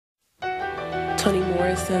Toni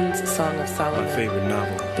Morrison's Song of Solomon. My favorite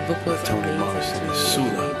novel. The book was Toni Morrison is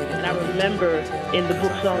Sula. And I remember in the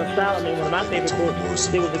book Song of Solomon, one of my favorite books,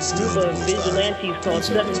 there was a group of vigilantes called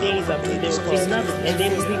 7 Days, I believe they were called, and they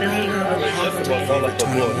would read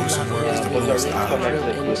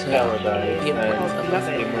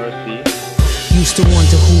Used to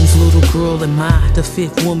wonder whose little girl am I? The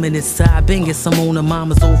fifth woman inside, banging some on her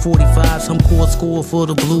mama's old 45. Some core score for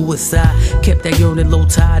the bluest side. Kept that yearning low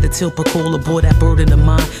tide until Pacola bore that burden of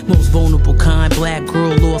mine. Most vulnerable kind, black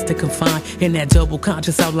girl lost and confined in that double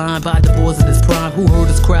conscious outlined by the boys of this prime. Who heard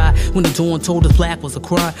us cry when the dawn told us black was a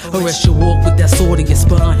crime? Arrest your walk with that sword in your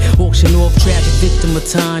spine. Auction off tragic victim of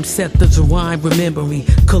time. Set the rewind, remembering.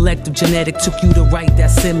 Collective genetic took you to write that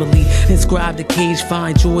simile. Inscribed the cage,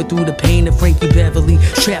 find joy through the pain of Frankie Beverly.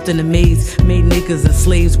 Trapped in a maze, made niggas and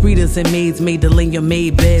slaves, breeders and maids, made the linear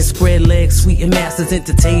made beds, spread legs, sweet and masters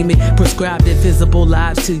entertainment, prescribed invisible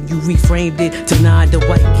lives till you reframed it, denied the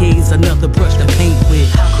white gaze, another brush to paint with.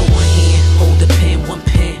 How can one hand hold the pen, one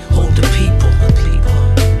pen hold the people?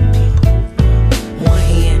 One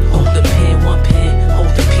hand hold the pen, one pen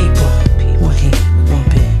hold the people. One hand, one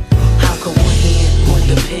pen. How can one hand hold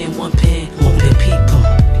the pen, one pen hold the people?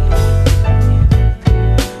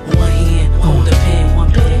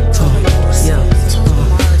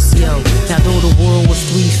 Now though the world was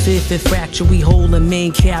 3/5 and fractured, we hold the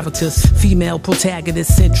main characters. Female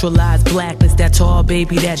protagonists, centralized blackness. That tall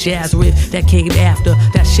baby, that jazz riff that came after.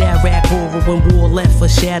 That Chirac horror when war left for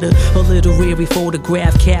shattered. A literary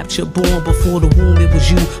photograph captured, born before the womb. It was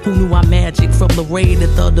you who knew our magic. From the rain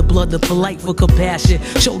and thunder, blood, the polite for compassion.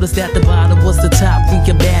 Showed us that the bottom was the top,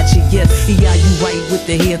 reimagine. Yes, you right with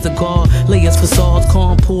the hands of God. Layers facades,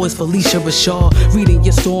 calm poise, Felicia Rashad. Reading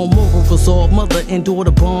your storm, moral resolve. Mother and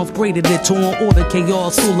daughter bonds, braided and torn. Order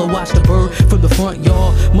chaos, Sula watch the bird from the front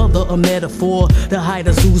yard. Mother a metaphor, the height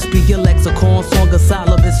of Zeus be your lexicon. Song of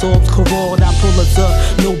Solomon, Sorbs, Corral. I pull us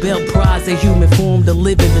up, Nobel Prize in human form. The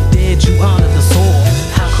living, the dead, you honor the soul.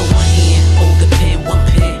 How can one hand hold the pen, one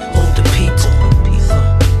pen hold the people?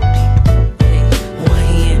 One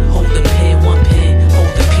hand hold the pen, one pen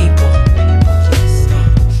hold the people.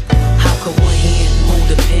 How can one hand hold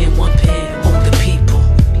the pen, one pen hold the people?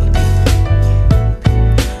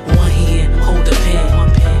 One hand hold the pen,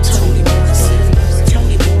 one pen. Toni Morrison.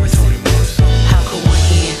 Toni Morrison. How can one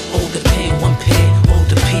hand hold the pen, one pen hold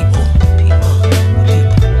the people?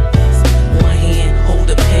 One hand hold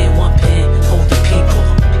the pen, one pen hold the people.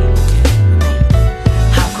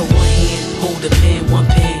 How can one hand hold the pen, one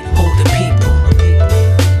pen hold the people?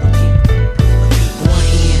 One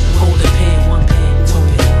hand hold the pen, one pen.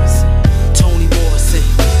 Toni Morrison. Toni Morrison.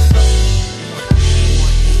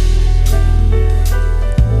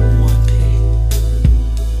 One pen.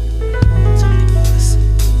 Toni Morrison.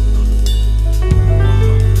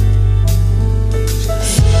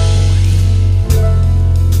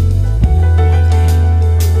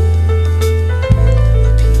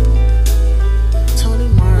 Toni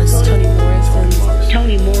Morrison.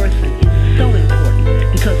 Toni Morrison is so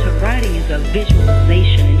important because her writing is a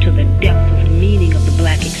visualization into the depth of the meaning of the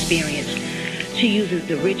black experience. She uses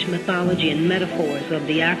the rich mythology and metaphors of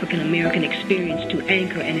the African American experience to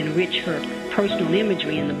anchor and enrich her personal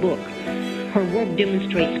imagery in the book. Her work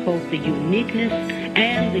demonstrates both the uniqueness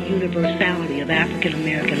and the universality of African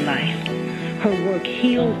American life. Her work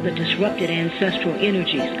heals the disrupted ancestral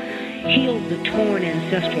energies, heals the torn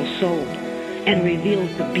ancestral soul, and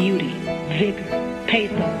reveals the beauty, vigor,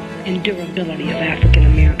 pathos, and durability of African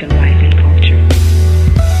American life.